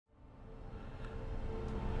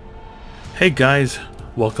Hey guys,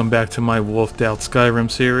 welcome back to my Wolfed Out Skyrim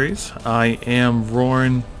series. I am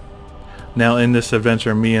Roarin. Now in this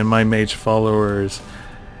adventure, me and my mage followers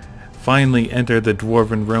finally enter the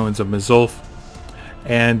dwarven ruins of Mizulf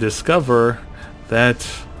and discover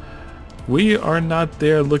that we are not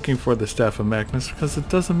there looking for the Staff of Magnus because it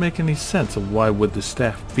doesn't make any sense of why would the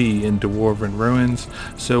staff be in dwarven ruins.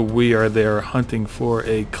 So we are there hunting for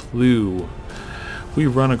a clue. We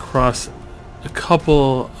run across a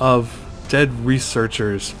couple of dead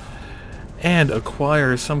researchers and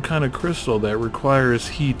acquire some kind of crystal that requires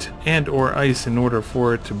heat and or ice in order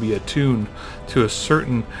for it to be attuned to a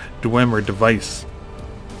certain Dwemer device.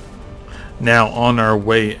 Now on our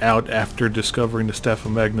way out, after discovering the Staff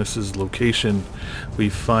of Magnus's location, we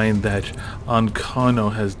find that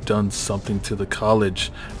Ancano has done something to the college,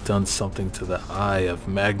 done something to the Eye of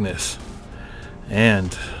Magnus,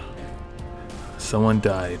 and someone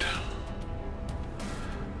died.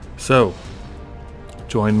 So,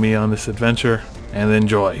 join me on this adventure and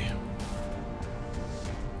enjoy.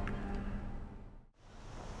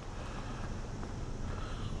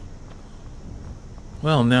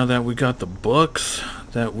 Well, now that we got the books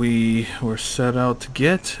that we were set out to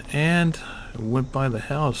get and went by the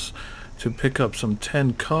house to pick up some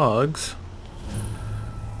 10 cogs,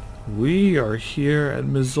 we are here at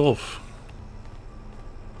Mizulf,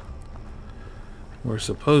 where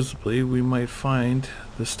supposedly we might find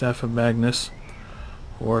the Staff of Magnus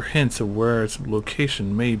or hints of where its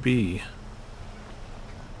location may be.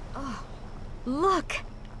 Oh, look!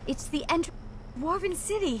 It's the entrance to Dwarven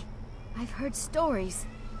City. I've heard stories.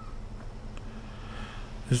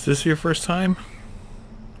 Is this your first time?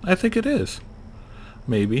 I think it is.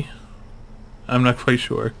 Maybe. I'm not quite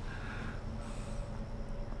sure.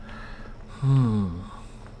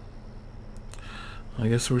 I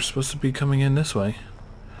guess we're supposed to be coming in this way.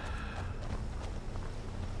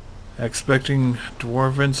 Expecting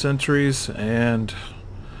dwarven sentries and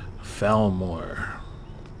Falmore.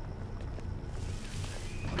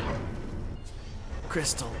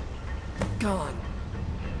 Crystal. Gone.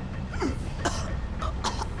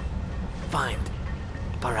 Find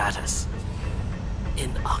apparatus.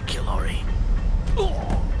 Inoculary.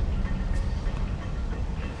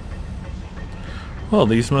 Well,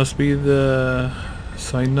 these must be the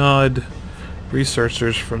Synod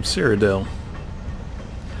researchers from Cyrodiil.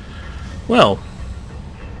 Well,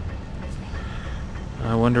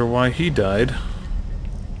 I wonder why he died.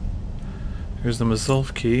 Here's the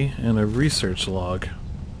Mizulf key and a research log.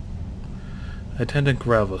 Attendant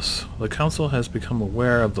Gravus, the Council has become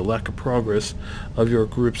aware of the lack of progress of your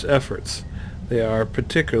group's efforts. They are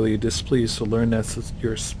particularly displeased to learn that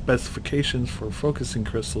your specifications for focusing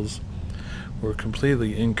crystals were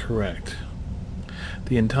completely incorrect.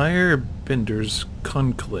 The entire Binder's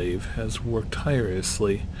conclave has worked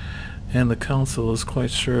tirelessly, and the Council is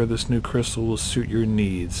quite sure this new crystal will suit your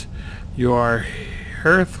needs. You are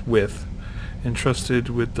herewith entrusted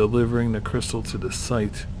with delivering the crystal to the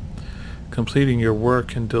site, completing your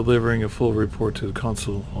work and delivering a full report to the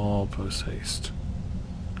Council all post-haste.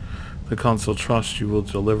 The Council trusts you will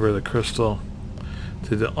deliver the crystal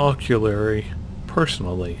to the oculary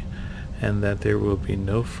personally, and that there will be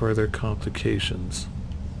no further complications.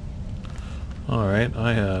 Alright,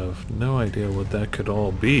 I have no idea what that could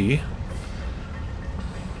all be.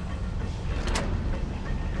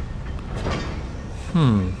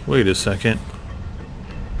 Wait a second.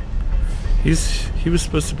 He was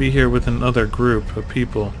supposed to be here with another group of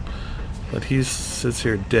people, but he sits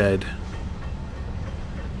here dead.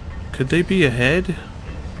 Could they be ahead?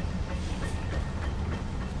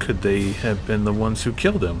 Could they have been the ones who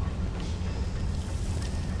killed him?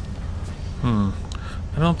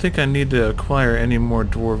 I don't think I need to acquire any more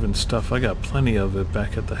dwarven stuff. I got plenty of it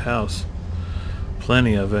back at the house.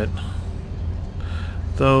 Plenty of it.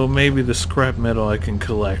 Though maybe the scrap metal I can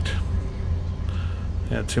collect.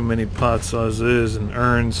 Got too many pots as is and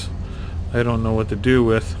urns I don't know what to do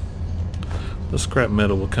with. The scrap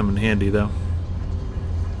metal will come in handy though.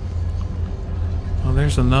 Oh,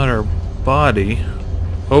 there's another body.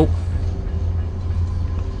 Oh.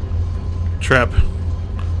 Trap.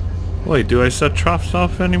 Wait, do I set traps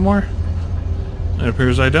off anymore? It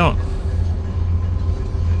appears I don't.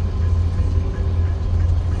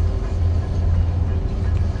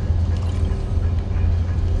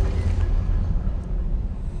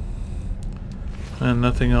 And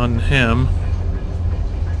nothing on him.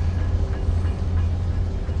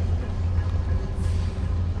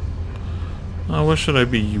 Oh, what should I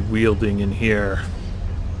be wielding in here?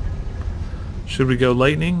 Should we go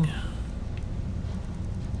lightning?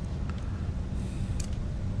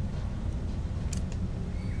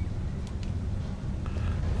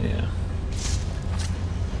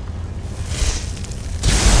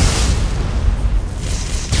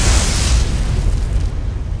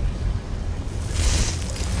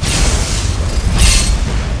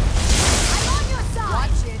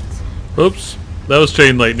 Oops, that was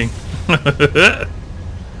chain lightning.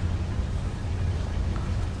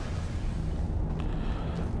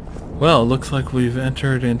 Well, it looks like we've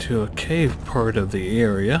entered into a cave part of the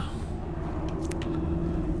area.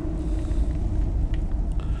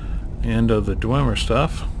 And of the Dwemer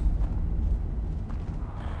stuff.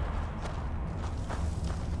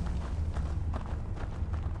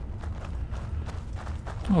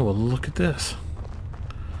 Oh, well, look at this.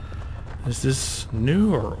 Is this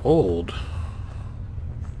new or old?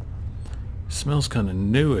 Smells kind of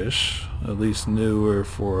newish, at least newer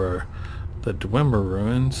for the Dwemer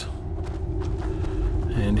ruins.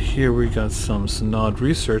 And here we got some Snod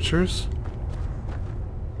researchers.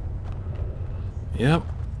 Yep.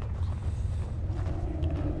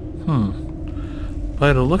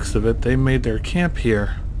 By the looks of it, they made their camp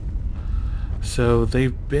here. So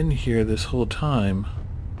they've been here this whole time.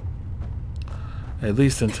 At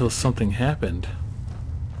least until something happened.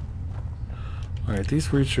 Alright,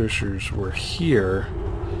 these researchers were here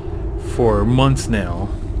for months now.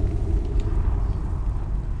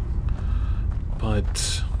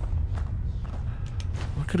 But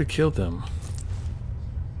what could have killed them?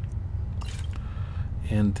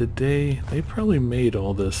 And did they probably made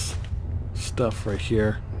all this stuff right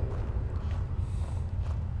here.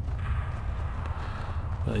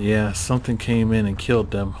 But yeah, something came in and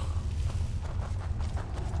killed them.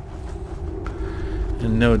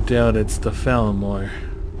 And no doubt it's the Falamore.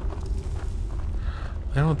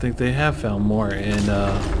 I don't think they have Falamore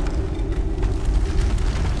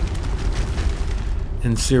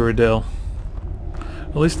in Cyrodiil.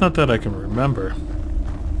 At least not that I can remember.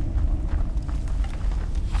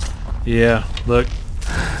 Yeah, look.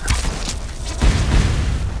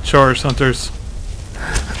 Charge hunters.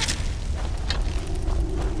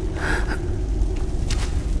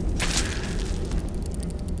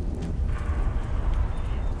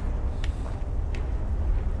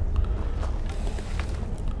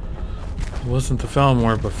 It wasn't the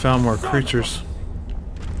Falamore, but Falamore creatures.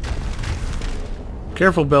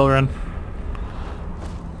 Careful, Belrun.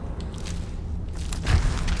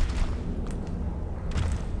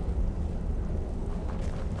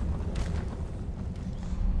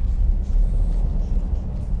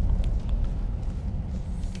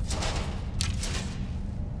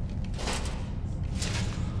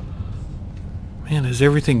 Man, is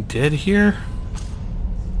everything dead here?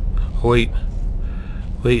 Oh, wait.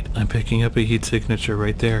 Wait, I'm picking up a heat signature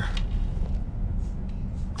right there.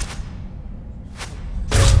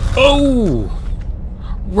 Oh!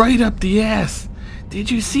 Right up the ass!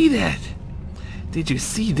 Did you see that? Did you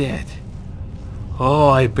see that? Oh,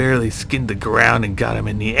 I barely skinned the ground and got him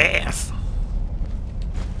in the ass.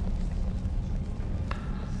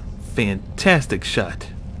 Fantastic shot.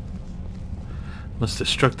 Must have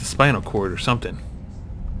struck the spinal cord or something.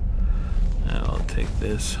 I'll take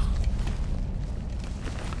this.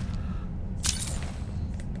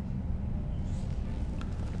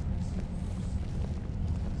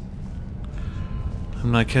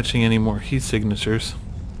 I'm not catching any more heat signatures.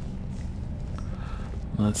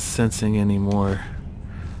 I'm not sensing any more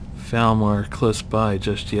Falamore close by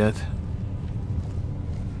just yet.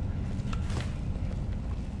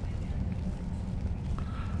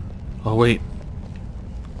 Oh wait.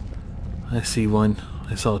 I see one.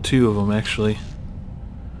 I saw two of them actually.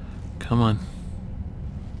 Come on.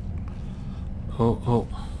 Oh.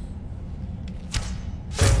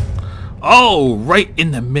 Oh! Right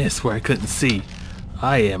in the mist where I couldn't see.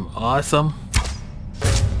 I am awesome.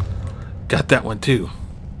 Got that one too.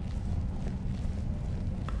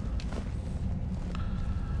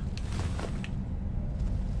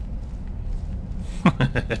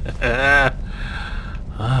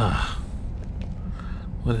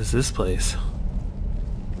 What is this place?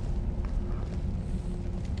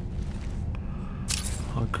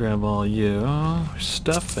 I'll grab all your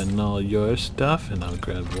stuff and all your stuff, and I'll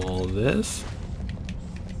grab all this.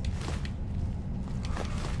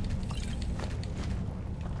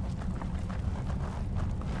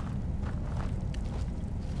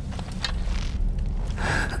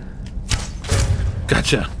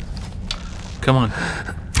 Gotcha. Come on.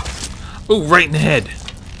 Oh, right in the head.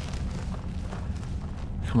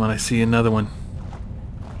 Come on, I see another one.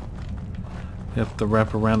 We have to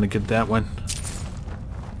wrap around to get that one.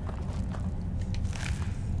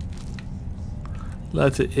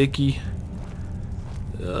 Lots of icky.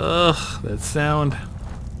 Ugh, that sound.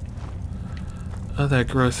 Oh, that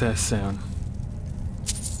gross ass sound.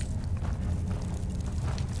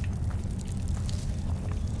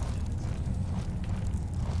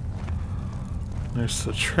 There's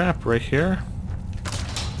the trap right here.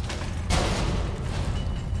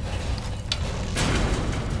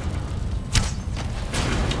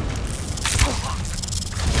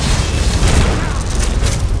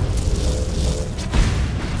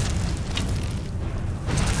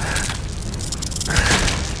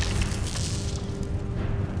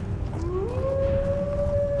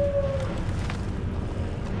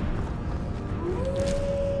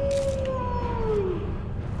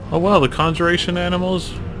 Oh wow, the conjuration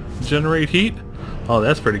animals generate heat? Oh,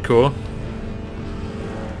 that's pretty cool.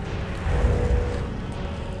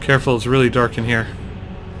 Careful, it's really dark in here.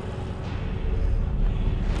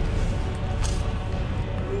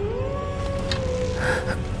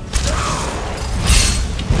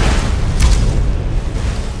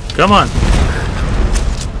 Come on!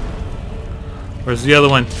 Where's the other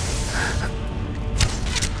one?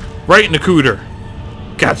 Right in the cooter!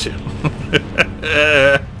 Gotcha!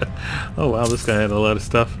 Oh wow, this guy had a lot of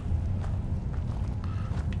stuff.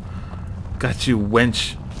 Got you,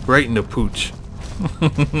 wench. Right in the pooch.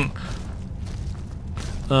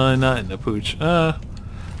 Not in the pooch.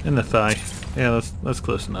 In the thigh. Yeah, that's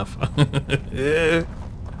close enough.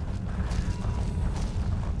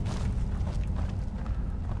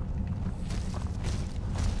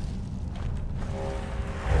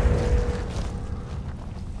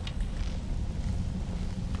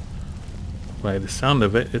 By the sound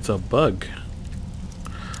of it, it's a bug.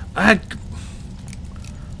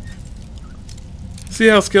 See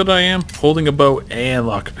how skilled I am? Holding a bow and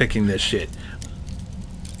lockpicking this shit.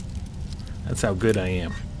 That's how good I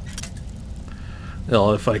am.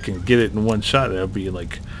 Well, if I can get it in one shot, that would be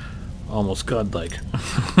like almost godlike.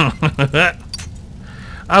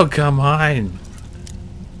 Oh, come on.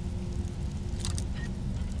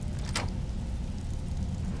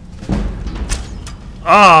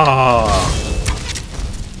 Ah!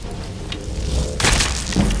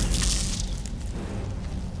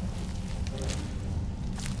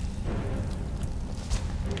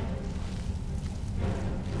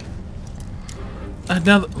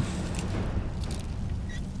 Now,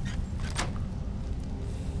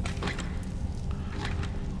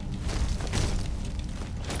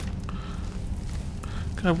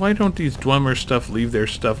 God, why don't these Dwemer stuff leave their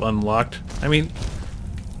stuff unlocked? I mean,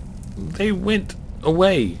 they went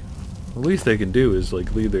away. The least they can do is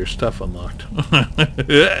like leave their stuff unlocked.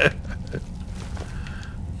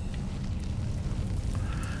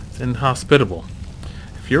 It's inhospitable.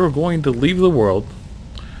 If you're going to leave the world,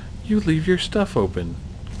 you leave your stuff open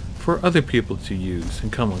for other people to use and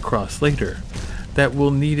come across later that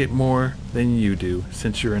will need it more than you do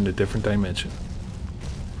since you're in a different dimension.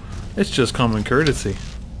 It's just common courtesy.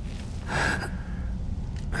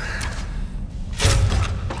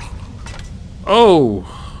 Oh!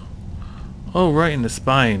 Oh, right in the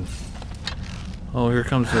spine. Oh, here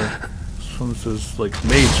comes those like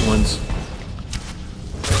mage ones.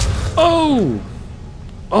 Oh!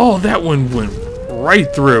 Oh, that one went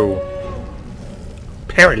right through.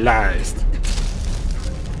 Paralyzed.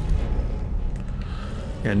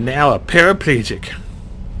 You're now a paraplegic.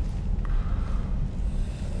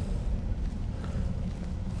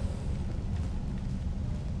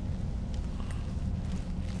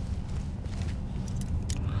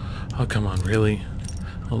 Oh, come on, really?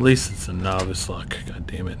 At least it's a novice luck. God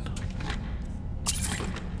damn it.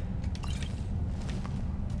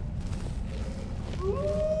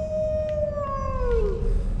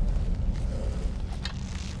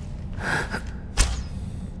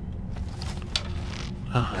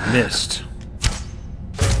 Ah, I missed.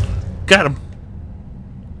 Got him.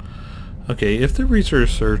 Okay, if the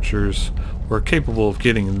researchers were capable of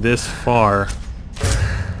getting this far,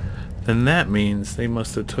 then that means they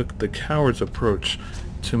must have took the coward's approach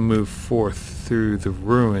to move forth through the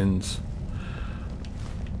ruins.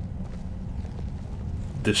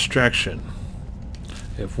 Distraction.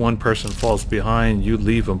 If one person falls behind, you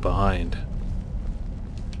leave them behind.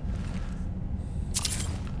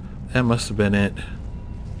 That must have been it.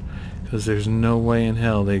 Because there's no way in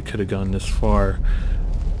hell they could have gone this far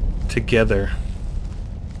together.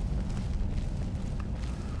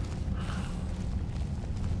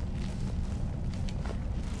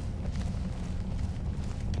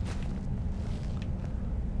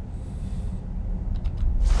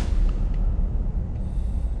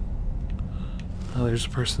 Oh, there's a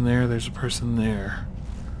person there, there's a person there.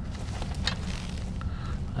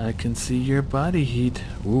 I can see your body heat.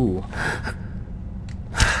 Ooh.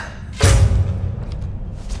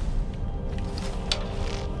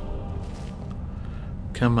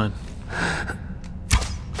 Come on.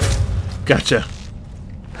 Gotcha.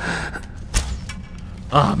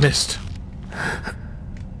 Ah, missed.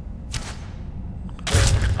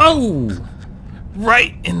 Oh!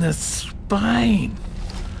 Right in the spine.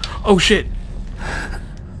 Oh, shit.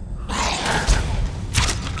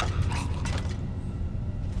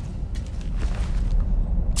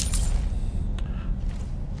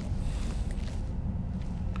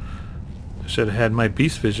 Should have had my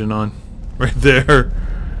beast vision on right there.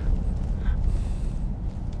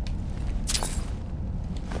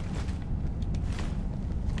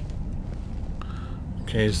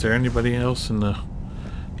 Okay, is there anybody else in the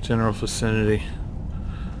general vicinity?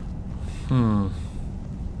 More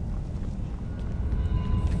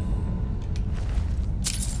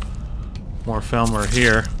Falmer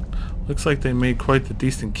here. Looks like they made quite the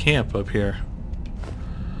decent camp up here.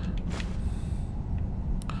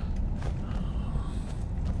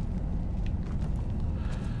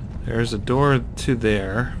 There's a door to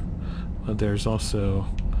there, but there's also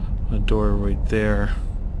a door right there.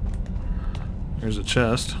 There's a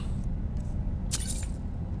chest.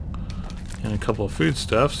 And a couple of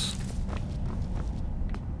foodstuffs.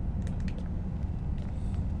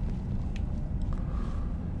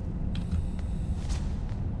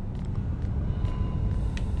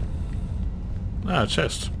 Ah,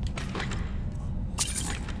 chest.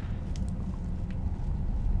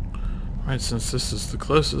 Alright, since this is the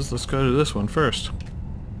closest, let's go to this one first.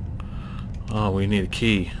 Oh, we need a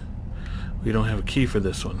key. We don't have a key for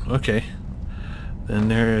this one. Okay. Then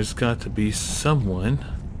there's got to be someone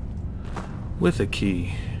with a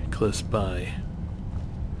key close by.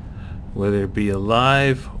 Whether it be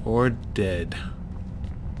alive or dead.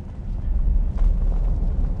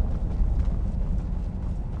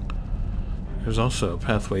 There's also a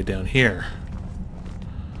pathway down here.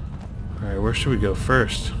 Alright, where should we go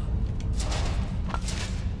first?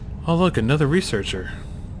 Oh look, another researcher.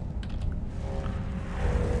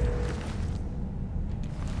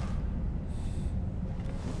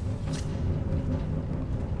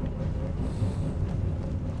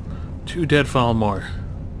 Two dead Falmer.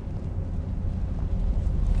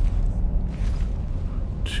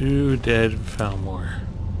 Two dead Falmer.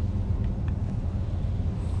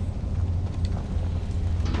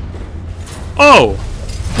 Oh!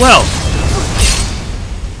 Well!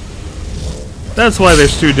 That's why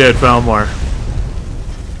there's two dead Falmer.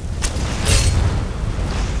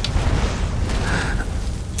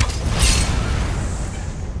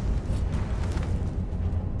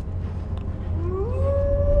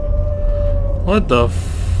 What the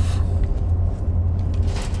f...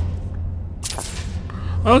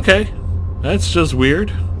 Okay. That's just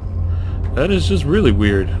weird. That is just really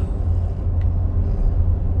weird.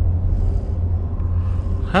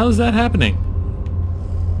 How is that happening?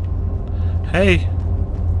 Hey.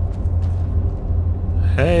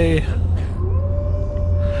 Hey.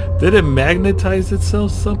 Did it magnetize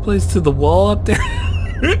itself someplace to the wall up there?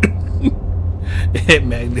 It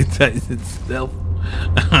magnetized itself.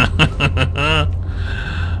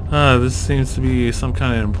 This seems to be some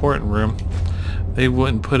kind of important room. They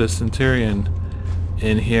wouldn't put a Centurion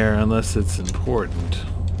in here unless it's important.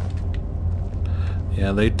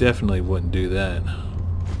 Yeah, they definitely wouldn't do that.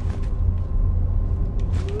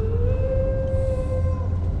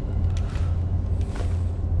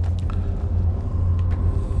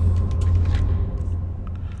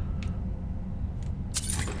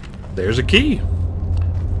 There's a key.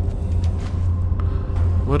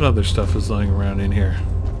 What other stuff is lying around in here?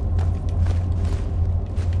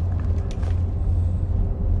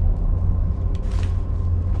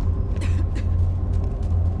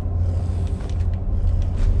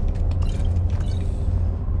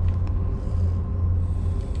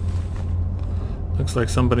 Looks like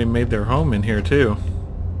somebody made their home in here too.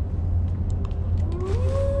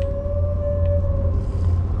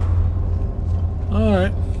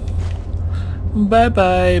 Alright.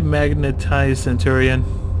 Bye-bye, magnetized Centurion.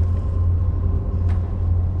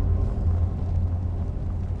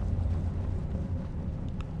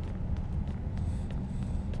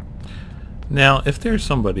 Now, if there's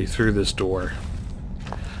somebody through this door,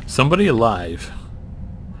 somebody alive,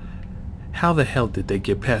 how the hell did they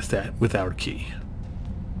get past that without a key?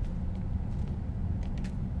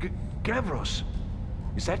 Gavros,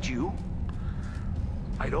 is that you?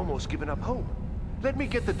 I'd almost given up hope. Let me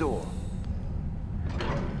get the door.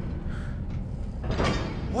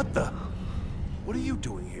 What the? What are you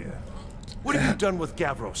doing here? What have you done with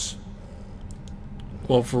Gavros?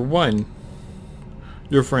 Well, for one,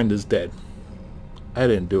 your friend is dead. I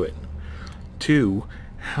didn't do it. Two,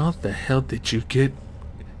 how the hell did you get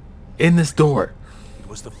in this door? It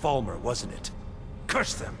was the Falmer, wasn't it?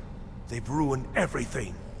 Curse them! They've ruined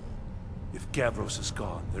everything. If Gavros is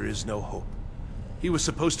gone, there is no hope. He was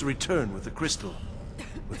supposed to return with the crystal.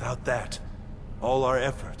 Without that, all our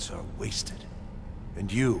efforts are wasted. And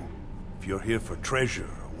you, if you're here for treasure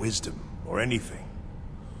or wisdom or anything,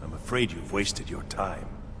 I'm afraid you've wasted your time.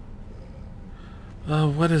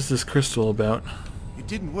 What is this crystal about? It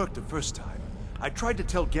didn't work the first time. I tried to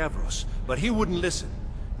tell Gavros, but he wouldn't listen.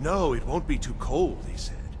 No, it won't be too cold, he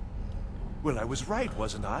said. Well, I was right,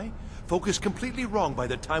 wasn't I? Focused completely wrong by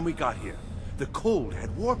the time we got here. The cold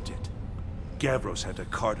had warped it. Gavros had to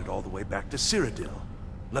cart it all the way back to Cyrodiil.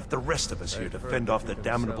 Left the rest of us here to fend off the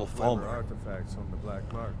damnable Falmer. Artifacts on the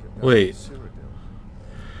black market. Wait.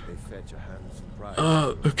 They fetch a handsome price.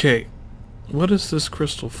 Okay. What is this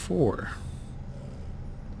crystal for?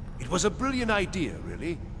 It was a brilliant idea,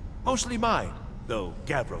 really. Mostly mine, though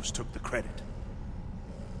Gavros took the credit.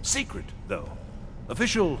 Secret, though.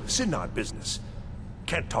 Official Synod business.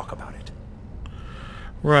 Can't talk about it.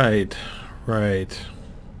 Right.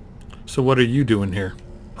 So what are you doing here?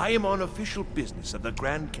 I am on official business of the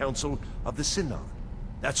Grand Council of the Synod.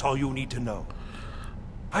 That's all you need to know.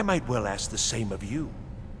 I might well ask the same of you,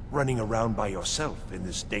 running around by yourself in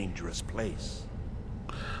this dangerous place.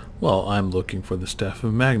 Well, I'm looking for the Staff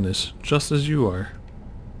of Magnus, just as you are.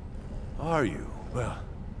 Are you? Well,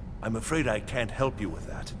 I'm afraid I can't help you with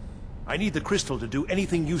that. I need the crystal to do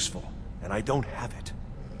anything useful, and I don't have it.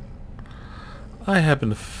 I happen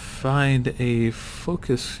to find a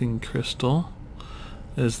focusing crystal.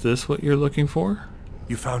 Is this what you're looking for?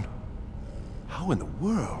 You found... How in the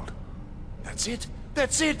world? That's it?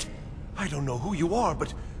 That's it! I don't know who you are,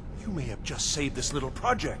 but you may have just saved this little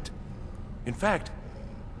project. In fact,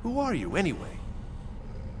 who are you anyway?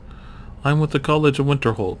 I'm with the College of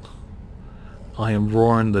Winterhold. I am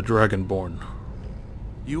Roarin the Dragonborn.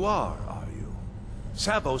 You are you?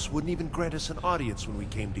 Savos wouldn't even grant us an audience when we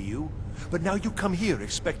came to you, but now you come here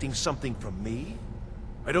expecting something from me?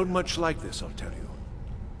 I don't much like this, I'll tell you.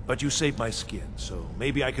 But you saved my skin, so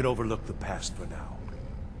maybe I can overlook the past for now.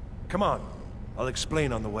 Come on, I'll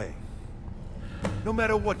explain on the way. No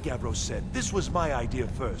matter what Gavros said, this was my idea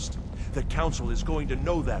first. The Council is going to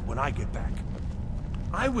know that when I get back.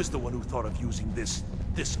 I was the one who thought of using this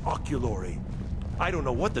oculory. I don't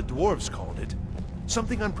know what the dwarves called it.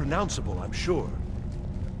 Something unpronounceable, I'm sure.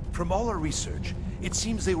 From all our research, it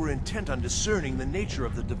seems they were intent on discerning the nature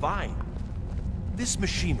of the divine. This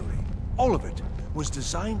machinery, all of it, was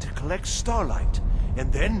designed to collect starlight,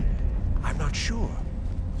 and then, I'm not sure,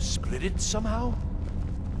 split it somehow?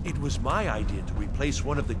 It was my idea to replace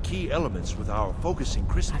one of the key elements with our focusing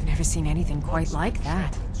crystal. I've never seen anything quite like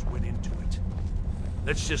that. Went into it.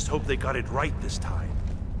 Let's just hope they got it right this time.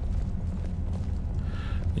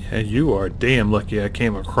 Yeah, you are damn lucky I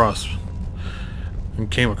came across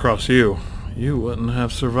you. You wouldn't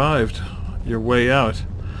have survived your way out.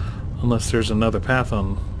 Unless there's another path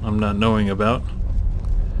I'm not knowing about.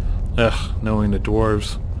 Ugh, knowing the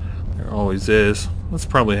dwarves. There always is. That's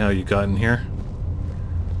probably how you got in here.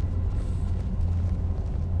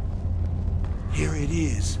 Here it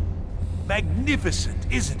is. Magnificent,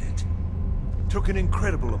 isn't it? Took an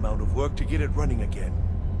incredible amount of work to get it running again.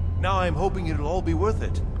 Now I'm hoping it'll all be worth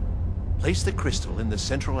it. Place the crystal in the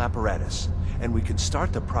central apparatus, and we can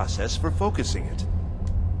start the process for focusing it.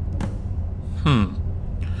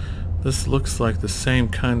 This looks like the same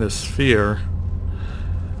kind of sphere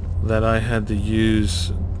that I had to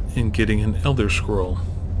use in getting an Elder Scroll.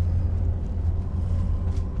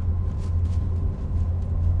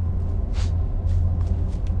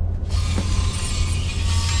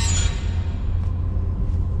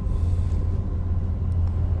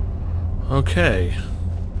 Okay.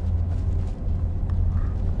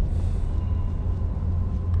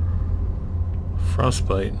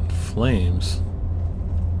 Frostbite, flames.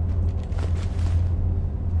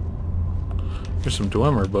 Here's some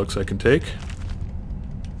Dwemer books I can take.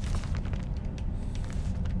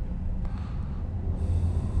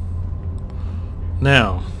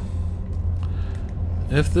 Now,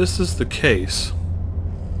 if this is the case,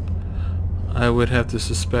 I would have to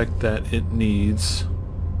suspect that it needs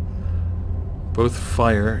both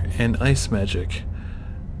fire and ice magic,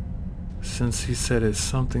 since he said it's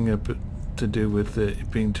something to do with it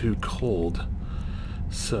being too cold.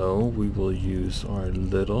 So we will use our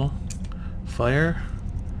little fire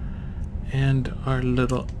and our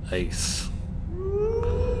little ice.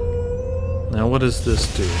 Now what does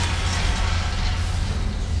this do?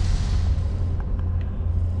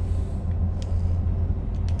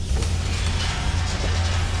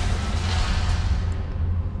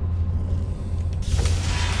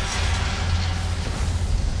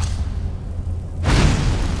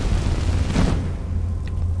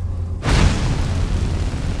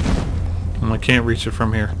 I can't reach it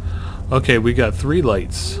from here. Okay, we got 3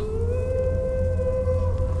 lights.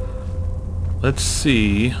 Let's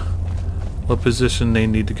see what position they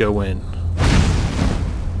need to go in.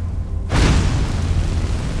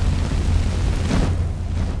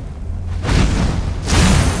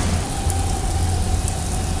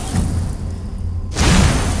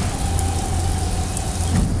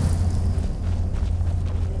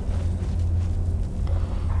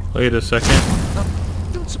 Wait a second.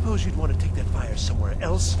 Don't suppose you'd want to take that fire somewhere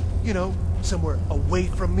else? You know, somewhere away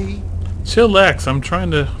from me? Chillax, I'm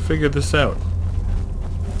trying to figure this out.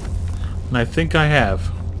 And I think I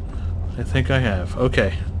have.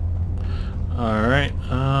 Okay. Alright,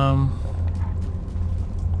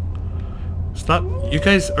 stop. You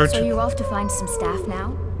guys are... So you're off to find some staff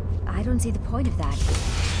now? I don't see the point of that.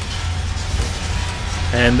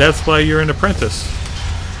 And that's why you're an apprentice.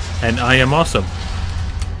 And I am awesome.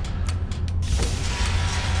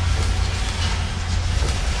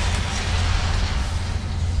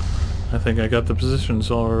 I think I got the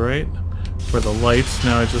positions all right for the lights.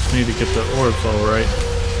 Now I just need to get the orbs all right.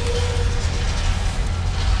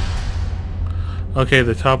 Okay,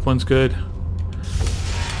 the top one's good.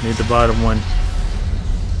 Need the bottom one.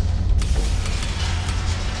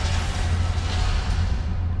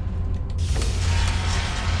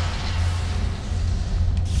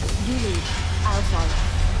 You lead. I'll follow.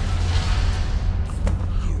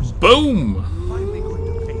 Boom! Finally going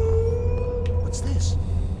to pay off. What's this?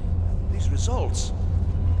 These results.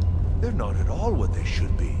 They're not at all what they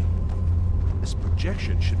should be. This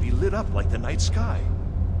projection should be lit up like the night sky.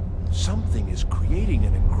 Something is creating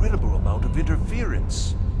an incredible amount of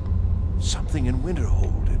interference. Something in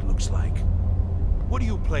Winterhold, it looks like. What are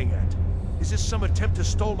you playing at? Is this some attempt to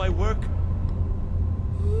stall my work?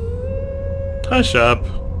 Hush up.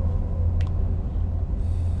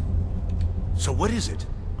 So what is it?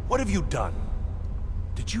 What have you done?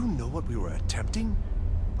 Did you know what we were attempting?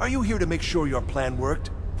 Are you here to make sure your plan worked?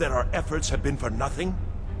 That our efforts have been for nothing?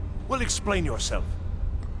 Well, explain yourself.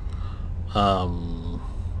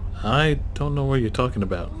 I don't know what you're talking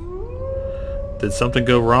about. Did something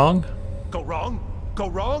go wrong? Go wrong? Go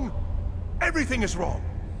wrong? Everything is wrong.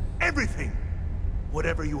 Everything.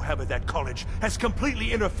 Whatever you have at that college has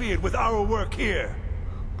completely interfered with our work here.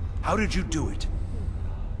 How did you do it?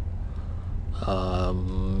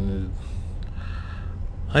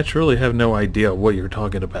 I truly have no idea what you're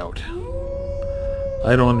talking about.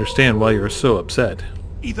 I don't understand why you're so upset.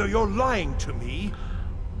 Either you're lying to me,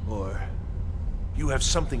 or you have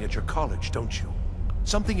something at your college, don't you?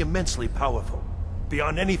 Something immensely powerful,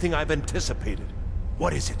 beyond anything I've anticipated.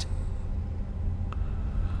 What is it?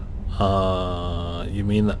 You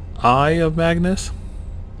mean the Eye of Magnus?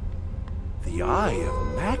 The Eye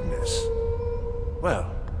of Magnus?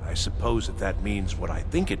 Well, I suppose if that means what I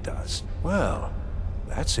think it does. Well,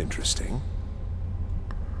 that's interesting.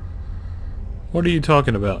 What are you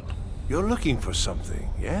talking about? You're looking for something,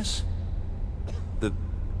 yes? The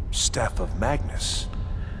Staff of Magnus.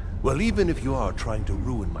 Well, even if you are trying to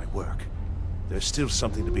ruin my work, there's still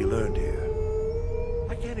something to be learned here.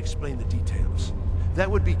 I can't explain the details. That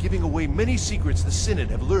would be giving away many secrets the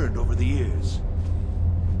Synod have learned over the years.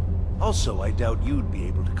 Also, I doubt you'd be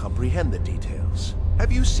able to comprehend the details.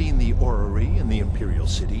 Have you seen the orrery in the Imperial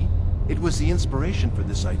City? It was the inspiration for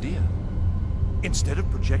this idea. Instead of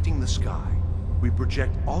projecting the sky, we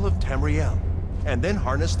project all of Tamriel, and then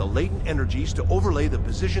harness the latent energies to overlay the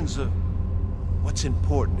positions of... What's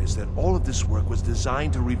important is that all of this work was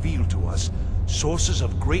designed to reveal to us sources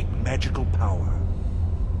of great magical power.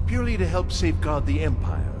 Purely to help safeguard the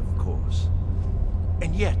Empire, of course.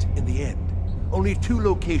 And yet, in the end, only 2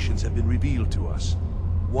 locations have been revealed to us.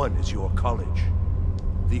 One is your college.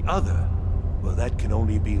 The other, well, that can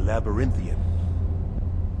only be Labyrinthian.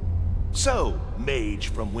 So, mage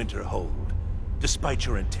from Winterhold, despite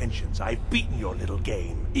your intentions, I've beaten your little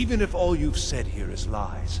game. Even if all you've said here is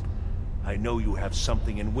lies, I know you have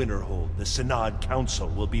something in Winterhold the Synod Council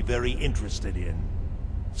will be very interested in.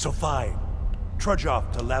 So fine. Trudge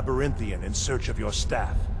off to Labyrinthian in search of your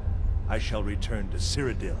staff. I shall return to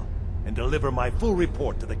Cyrodiil and deliver my full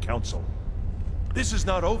report to the Council. This is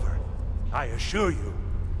not over, I assure you.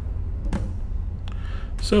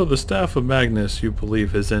 So the Staff of Magnus, you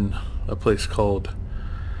believe, is in a place called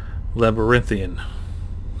Labyrinthian.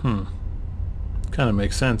 Kind of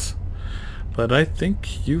makes sense. But I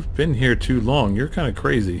think you've been here too long. You're kind of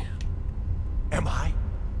crazy. Am I?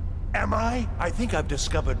 Am I? I think I've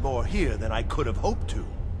discovered more here than I could have hoped to.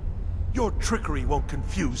 Your trickery won't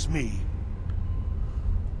confuse me.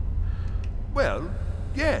 Well,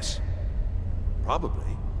 yes.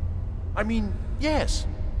 Probably. I mean, yes.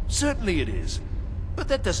 Certainly it is. But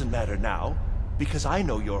that doesn't matter now, because I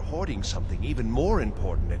know you're hoarding something even more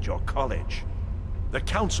important at your college. The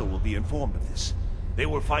Council will be informed of this. They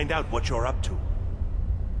will find out what you're up to.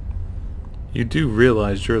 You do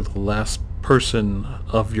realize you're the last person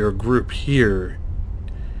of your group here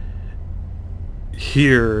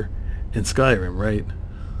in Skyrim, right?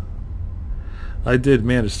 I did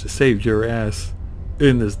manage to save your ass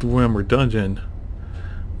in this Dwemer dungeon,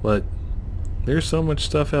 but there's so much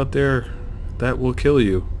stuff out there that will kill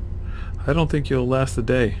you. I don't think you'll last a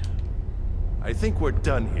day. I think we're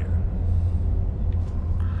done here.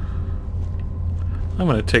 I'm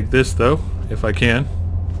gonna take this though, if I can.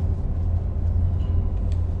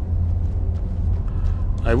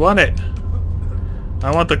 I want it! I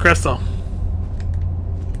want the crystal!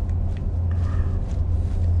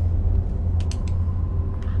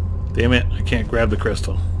 Damn it, I can't grab the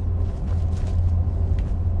crystal.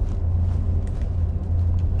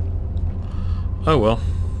 Oh well.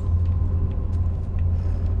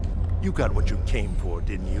 You got what you came for,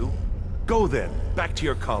 didn't you? Go then, back to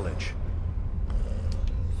your college.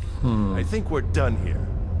 I think we're done here.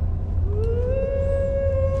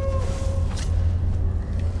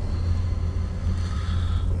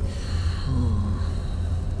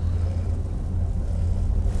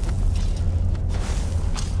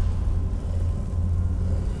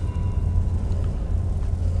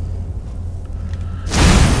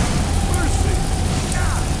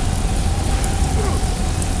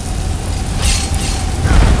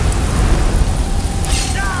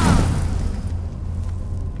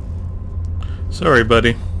 Sorry,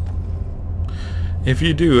 buddy. If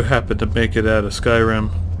you do happen to make it out of Skyrim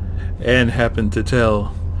and happen to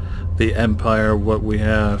tell the Empire what we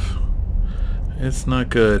have, it's not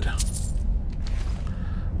good.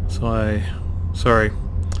 So sorry.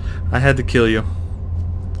 I had to kill you.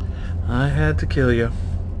 I had to kill you.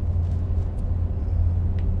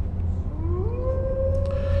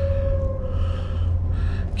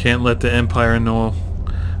 Can't let the Empire know.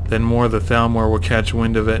 Then more of the Thalmor will catch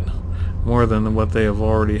wind of it. More than what they have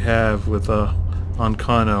already have with on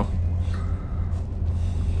Kano.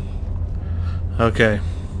 Okay.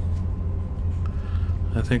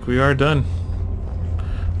 I think we are done.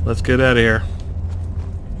 Let's get out of here.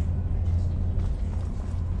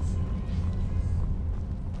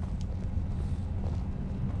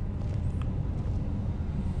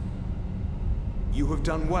 You have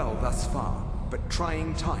done well thus far, but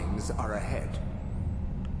trying times are ahead.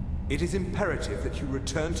 It is imperative that you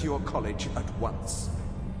return to your college at once.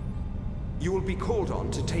 You will be called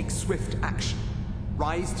on to take swift action,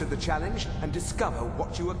 rise to the challenge, and discover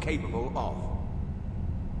what you are capable of.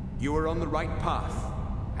 You are on the right path,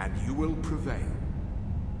 and you will prevail.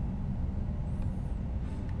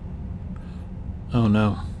 Oh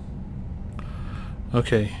no.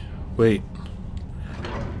 Okay, wait.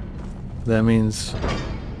 That means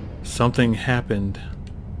something happened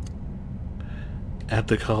at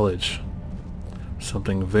the college.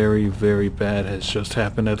 Something very, very bad has just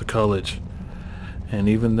happened at the college. And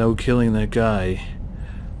even though killing that guy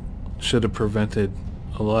should have prevented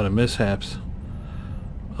a lot of mishaps.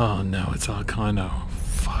 Oh no, it's Alcano.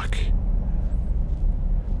 Fuck.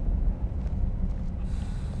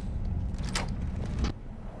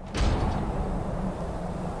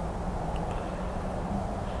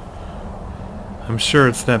 I'm sure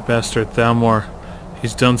it's that bastard Thalmor.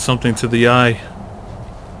 He's done something to the eye.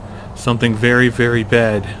 Something very, very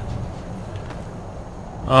bad.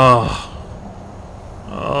 Oh.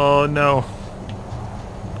 Oh no.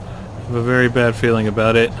 I have a very bad feeling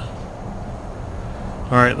about it.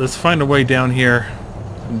 Alright, let's find a way down here.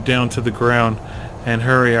 Down to the ground. And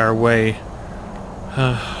hurry our way.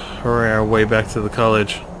 Hurry our way back to the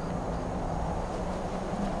college.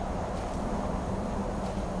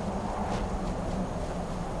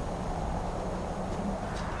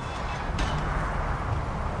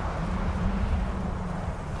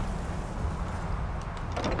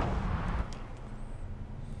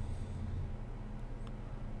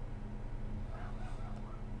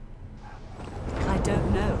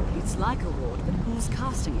 It's like a ward, but who's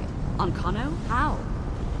casting it? On Kano? How?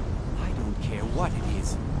 I don't care what it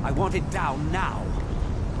is. I want it down now.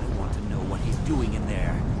 I want to know what he's doing in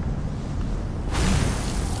there.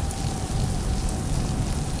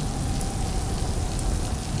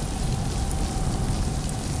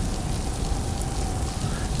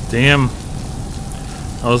 Damn.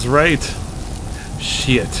 I was right.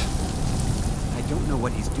 Shit. I don't know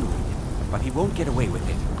what he's doing, but he won't get away with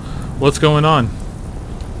it. What's going on?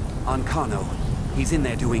 On Kano. He's in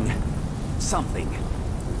there doing something.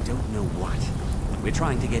 We don't know what. We're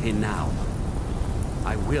trying to get in now.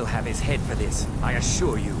 I will have his head for this, I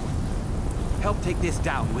assure you. Help take this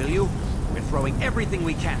down, will you? We're throwing everything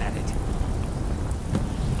we can at it.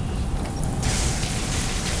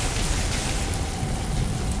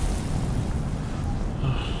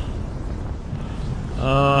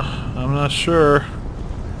 I'm not sure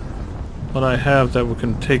what I have that we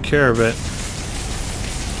can take care of it.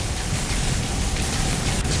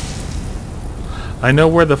 I know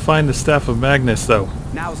where to find the Staff of Magnus, though.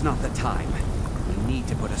 Now's not the time. We need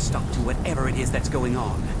to put a stop to whatever it is that's going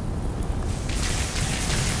on.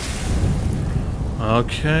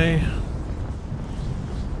 Okay.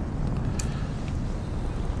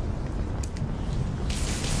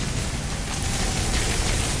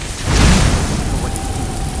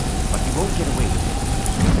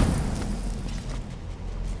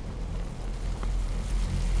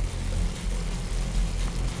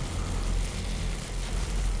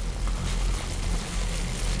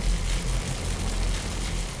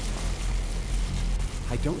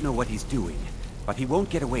 don't know what he's doing, but he won't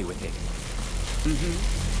get away with it.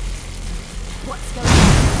 What's going on?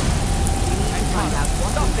 I find out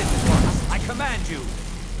what. Stop this at once! I command you!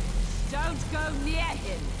 Don't go near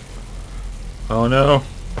him. Oh no.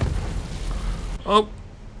 Oh.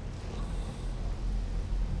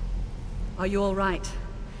 Are you all right?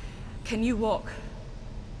 Can you walk?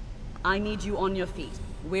 I need you on your feet.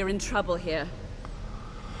 We're in trouble here.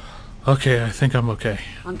 Okay, I think I'm okay.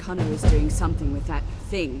 Ancano is doing something with that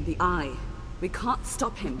thing, the eye. We can't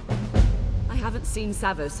stop him. I haven't seen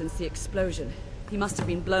Savo since the explosion. He must have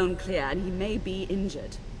been blown clear, and he may be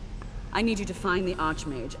injured. I need you to find the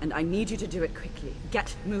Archmage, and I need you to do it quickly.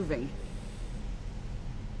 Get moving.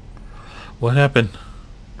 What happened?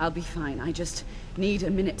 I'll be fine. I just need a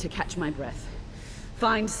minute to catch my breath.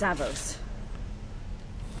 Find Savos.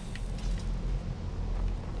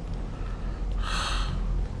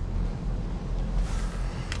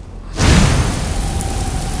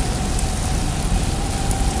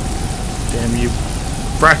 Damn you,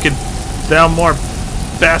 bracken down more,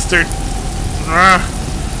 bastard! Ah!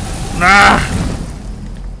 Ah!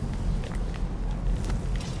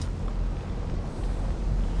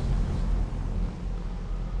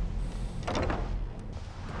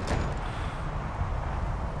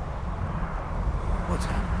 What's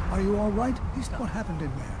happened? Are you all right? What happened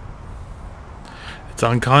in there? It's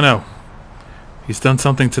Ancano. He's done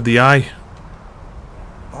something to the eye.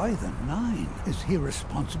 By the Nine, is he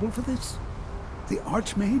responsible for this? The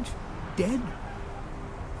Archmage? Dead?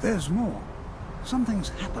 There's more. Something's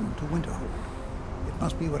happened to Winterhold. It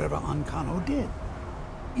must be whatever Ancano did.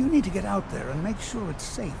 You need to get out there and make sure it's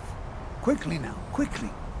safe. Quickly now, quickly.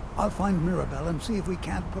 I'll find Mirabelle and see if we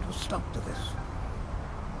can't put a stop to this.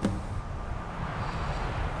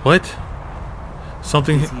 What?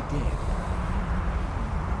 Something... Is he dead?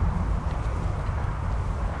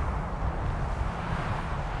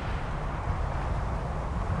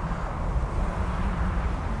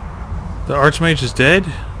 The Archmage is dead?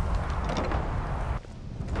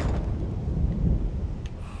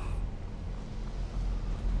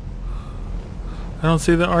 I don't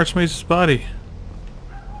see the Archmage's body.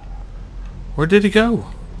 Where did he go?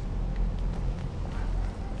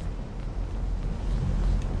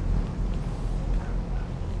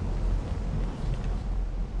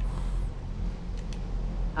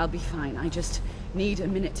 I'll be fine. I just need a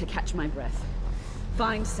minute to catch my breath.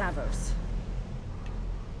 Find Savos.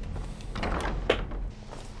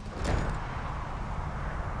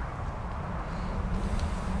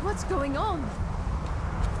 What's going on?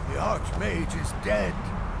 The Archmage is dead.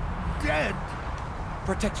 Dead!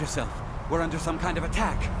 Protect yourself. We're under some kind of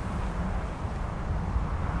attack.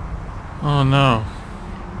 Oh no.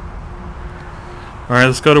 Alright,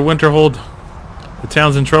 let's go to Winterhold. The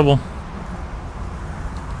town's in trouble.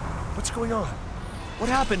 What's going on? What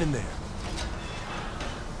happened in there?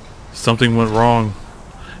 Something went wrong,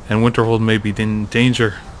 and Winterhold may be in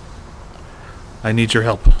danger. I need your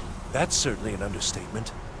help. That's certainly an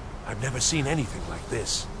understatement. I've never seen anything like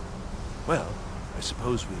this. Well, I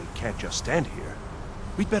suppose we can't just stand here.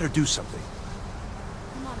 We'd better do something.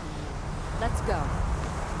 Come on, let's go.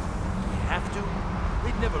 We have to?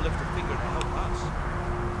 They'd never lift a finger to help us.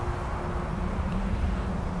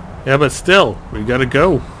 Yeah, but still, we gotta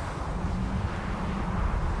go.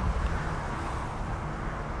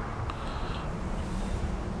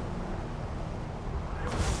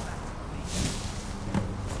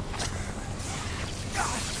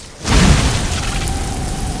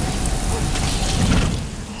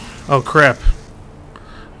 Oh crap.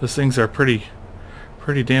 Those things are pretty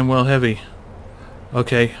damn well heavy.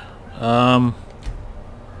 Okay.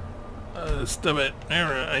 Stop it.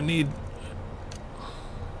 I need...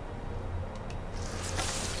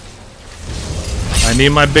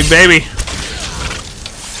 my big baby.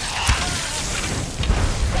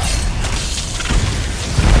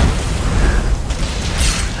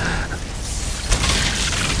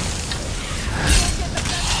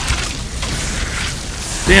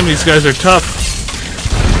 Damn, these guys are tough.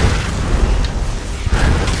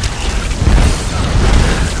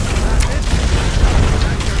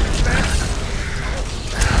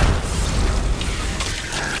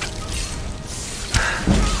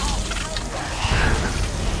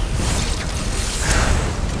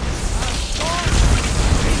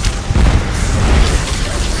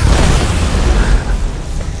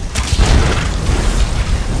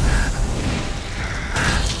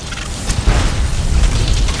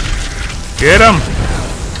 Get him!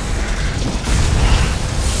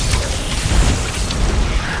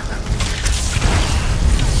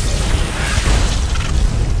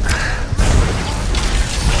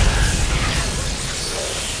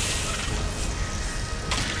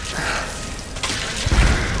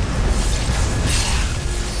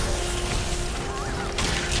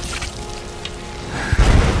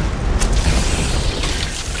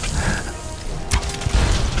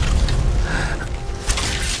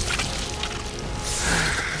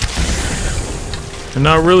 They're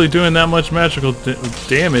not really doing that much magical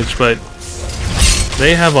damage, but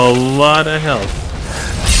they have a lot of health.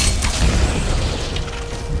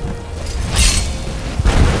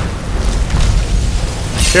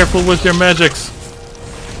 Careful with your magics.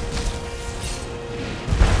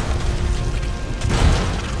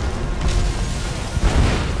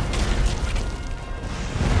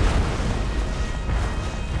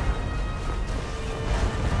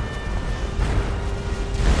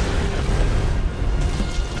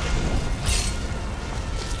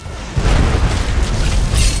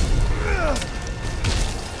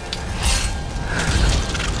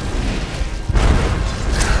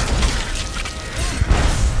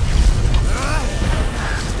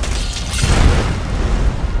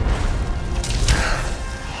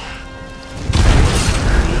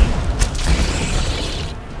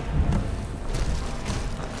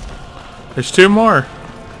 There's two more.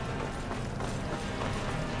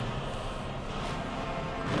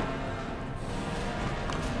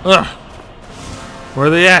 Ugh. Where are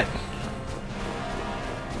they at?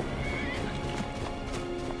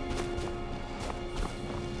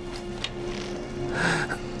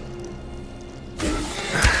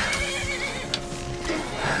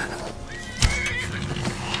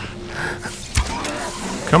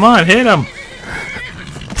 Come on, hit them.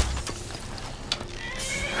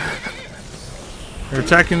 They're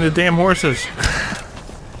attacking the damn horses.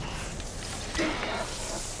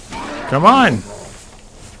 Come on.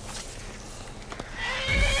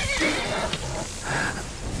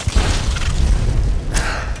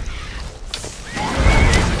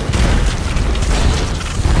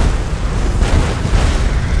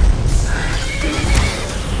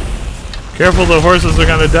 Careful, the horses are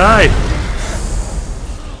gonna die.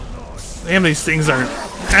 Damn, these things are...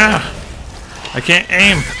 Ah! I can't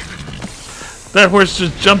aim. That horse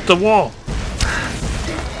just jumped the wall.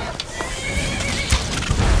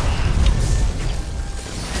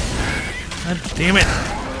 God damn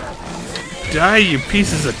it. Die, you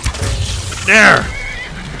pieces of... There!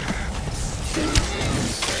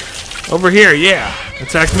 Over here, yeah.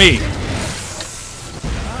 Attack me.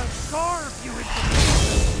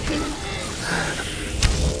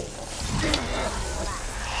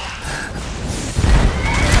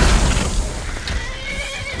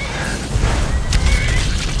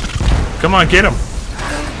 Come on, get him.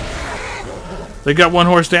 They got one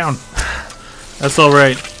horse down. That's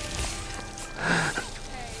alright.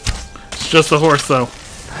 It's just a horse, though.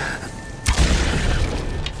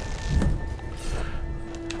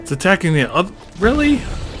 It's attacking the other... Really?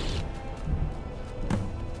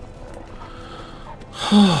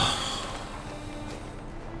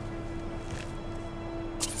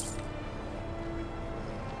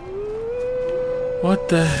 What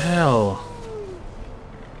the hell?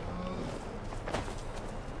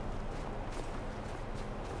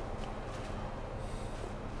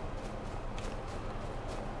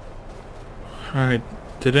 Alright,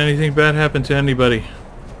 did anything bad happen to anybody?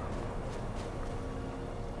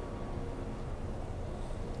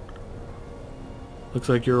 Looks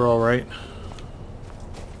like you're alright.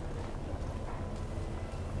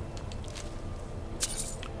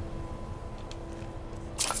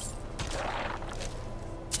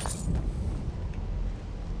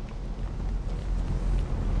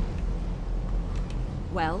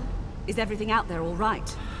 Well, is everything out there all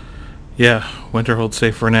right? Yeah, Winterhold's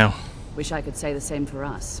safe for now. Wish I could say the same for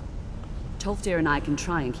us. Tolfdir and I can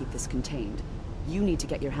try and keep this contained. You need to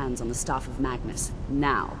get your hands on the Staff of Magnus,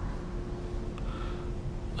 now.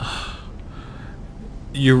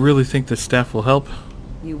 You really think the staff will help?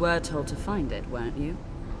 You were told to find it, weren't you?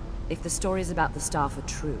 If the stories about the staff are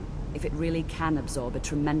true, if it really can absorb a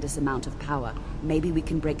tremendous amount of power, maybe we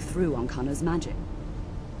can break through on Connor's magic.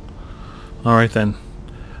 Alright then.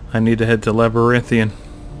 I need to head to Labyrinthian.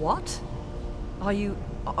 What? Are you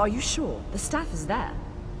sure? The staff is there.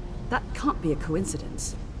 That can't be a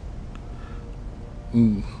coincidence.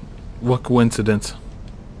 What coincidence?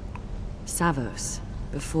 Savos,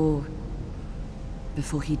 before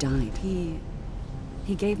he died, he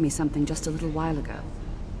gave me something just a little while ago.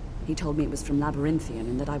 He told me it was from Labyrinthian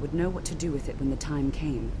and that I would know what to do with it when the time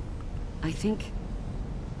came. I think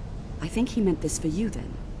he meant this for you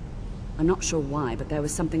then. I'm not sure why, but there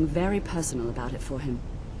was something very personal about it for him.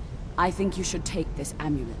 I think you should take this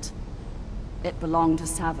amulet. It belonged to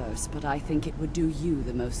Savos, but I think it would do you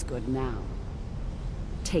the most good now.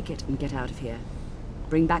 Take it and get out of here.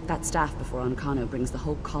 Bring back that staff before Ancano brings the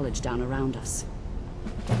whole college down around us.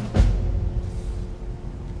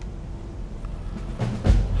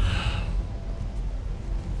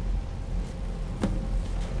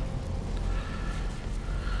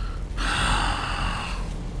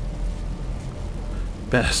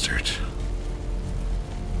 Bastard.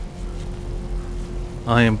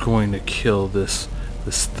 I am going to kill this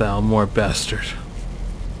Thalmor bastard.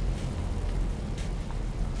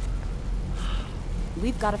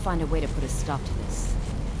 We've got to find a way to put a stop to this.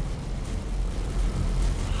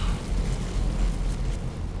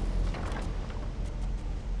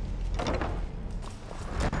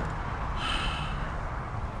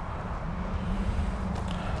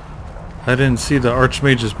 I didn't see the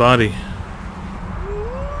Archmage's body.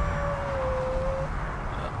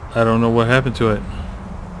 I don't know what happened to it.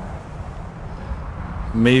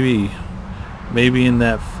 Maybe in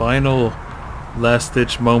that final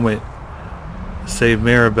last-ditch moment, save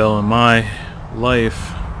Maribel in my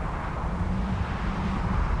life,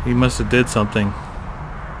 he must have did something.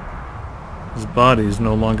 His body is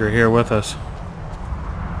no longer here with us.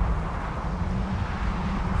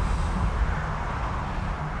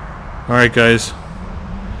 Alright guys,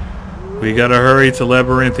 we gotta hurry to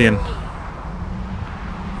Labyrinthian.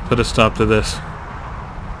 Put a stop to this.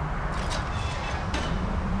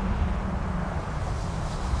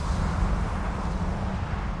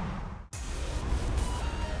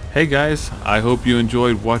 Hey guys, I hope you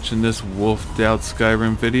enjoyed watching this Wolfed Out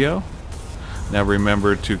Skyrim video. Now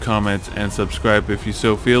remember to comment and subscribe if you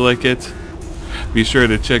so feel like it. Be sure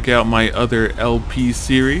to check out my other LP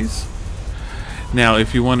series. Now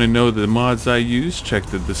if you want to know the mods I use, check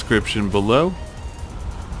the description below.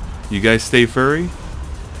 You guys stay furry,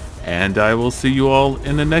 and I will see you all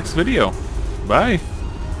in the next video. Bye!